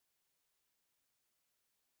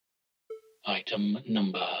Item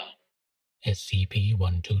Number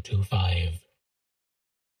SCP-1225.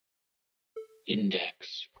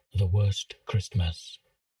 Index: The Worst Christmas.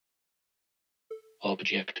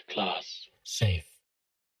 Object Class: Safe.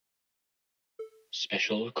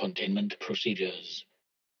 Special Containment Procedures.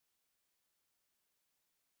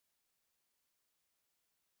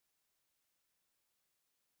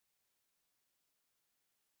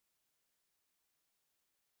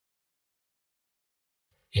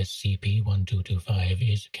 SCP-1225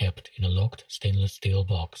 is kept in a locked stainless steel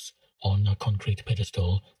box on a concrete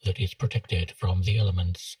pedestal that is protected from the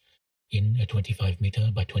elements, in a 25-meter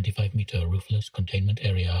by 25-meter roofless containment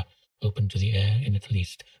area open to the air in at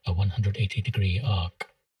least a 180-degree arc.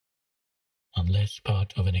 Unless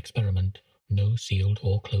part of an experiment, no sealed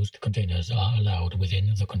or closed containers are allowed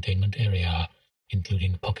within the containment area,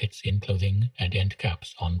 including pockets in clothing and end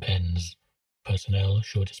caps on pens. Personnel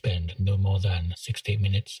should spend no more than 60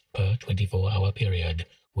 minutes per 24-hour period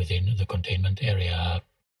within the containment area.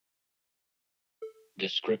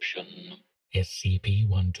 Description: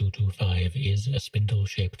 SCP-1225 is a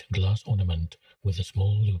spindle-shaped glass ornament with a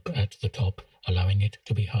small loop at the top, allowing it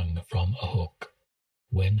to be hung from a hook.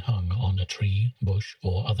 When hung on a tree, bush,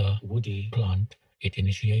 or other woody plant, it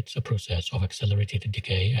initiates a process of accelerated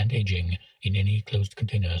decay and aging in any closed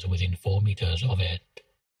containers within 4 meters of it.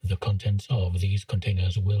 The contents of these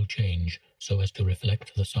containers will change so as to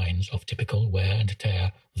reflect the signs of typical wear and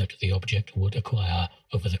tear that the object would acquire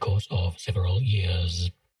over the course of several years.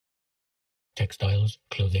 Textiles,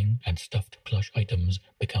 clothing, and stuffed plush items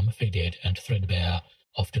become faded and threadbare,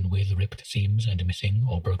 often with ripped seams and missing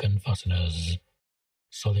or broken fasteners.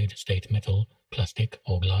 Solid-state metal, plastic,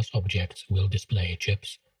 or glass objects will display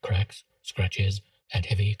chips, cracks, scratches, and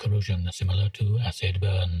heavy corrosion similar to acid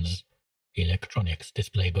burns. Electronics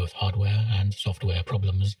display both hardware and software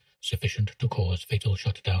problems sufficient to cause fatal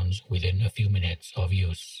shutdowns within a few minutes of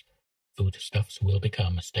use. Foodstuffs will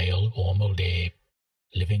become stale or moldy.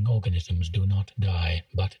 Living organisms do not die,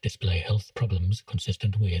 but display health problems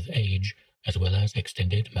consistent with age, as well as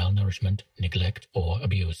extended malnourishment, neglect, or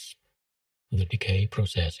abuse. The decay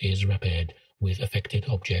process is rapid, with affected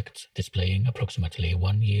objects displaying approximately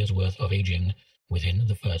 1 year's worth of aging within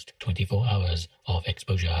the first 24 hours of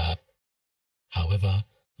exposure. However,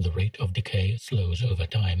 the rate of decay slows over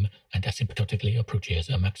time and asymptotically approaches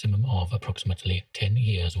a maximum of approximately 10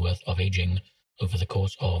 years' worth of aging over the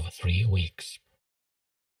course of 3 weeks.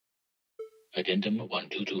 Addendum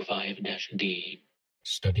 1225-D.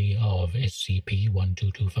 Study of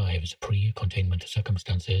SCP-1225's pre-containment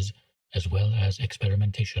circumstances, as well as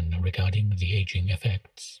experimentation regarding the aging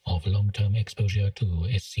effects of long-term exposure to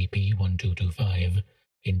SCP-1225,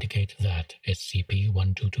 indicate that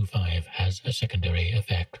SCP-1225 has a secondary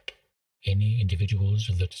effect. Any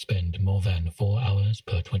individuals that spend more than 4 hours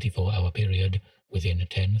per 24-hour period within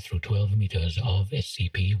 10 through 12 meters of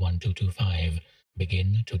SCP-1225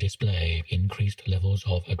 begin to display increased levels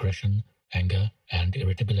of aggression, anger, and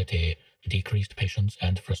irritability, decreased patience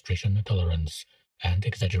and frustration tolerance, and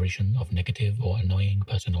exaggeration of negative or annoying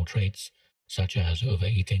personal traits, such as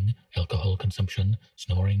overeating, alcohol consumption,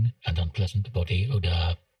 snoring, and unpleasant body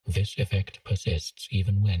odor. This effect persists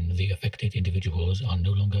even when the affected individuals are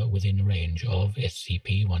no longer within range of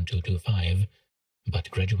SCP-1225,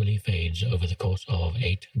 but gradually fades over the course of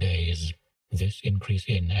 8 days. This increase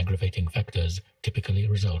in aggravating factors typically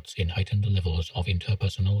results in heightened levels of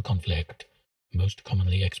interpersonal conflict, most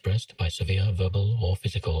commonly expressed by severe verbal or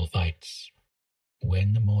physical fights.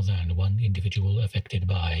 When more than one individual affected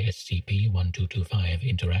by SCP-1225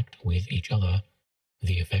 interact with each other,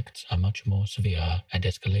 the effects are much more severe and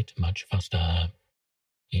escalate much faster.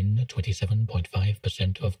 In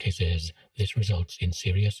 27.5% of cases, this results in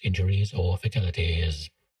serious injuries or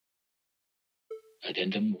fatalities.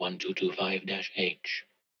 Addendum 1225-H.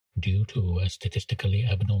 Due to a statistically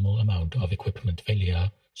abnormal amount of equipment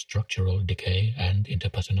failure, structural decay, and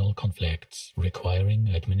interpersonal conflicts requiring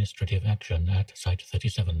administrative action at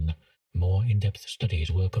Site-37, more in-depth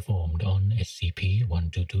studies were performed on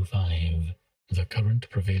SCP-1225. The current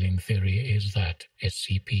prevailing theory is that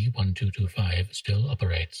SCP-1225 still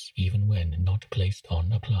operates even when not placed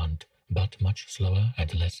on a plant, but much slower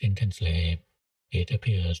and less intensely. It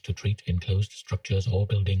appears to treat enclosed structures or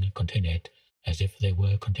building contain it as if they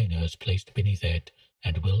were containers placed beneath it,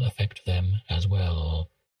 and will affect them as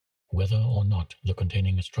well. Whether or not the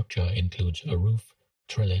containing structure includes a roof,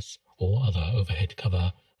 trellis, or other overhead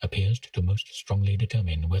cover appears to most strongly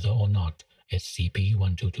determine whether or not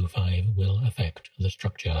SCP-1225 will affect the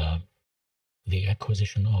structure. The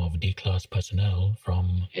acquisition of D-Class personnel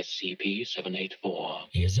from SCP-784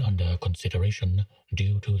 is under consideration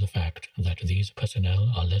due to the fact that these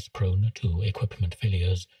personnel are less prone to equipment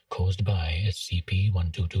failures caused by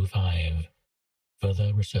SCP-1225.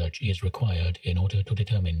 Further research is required in order to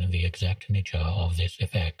determine the exact nature of this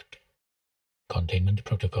effect. Containment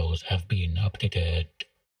protocols have been updated.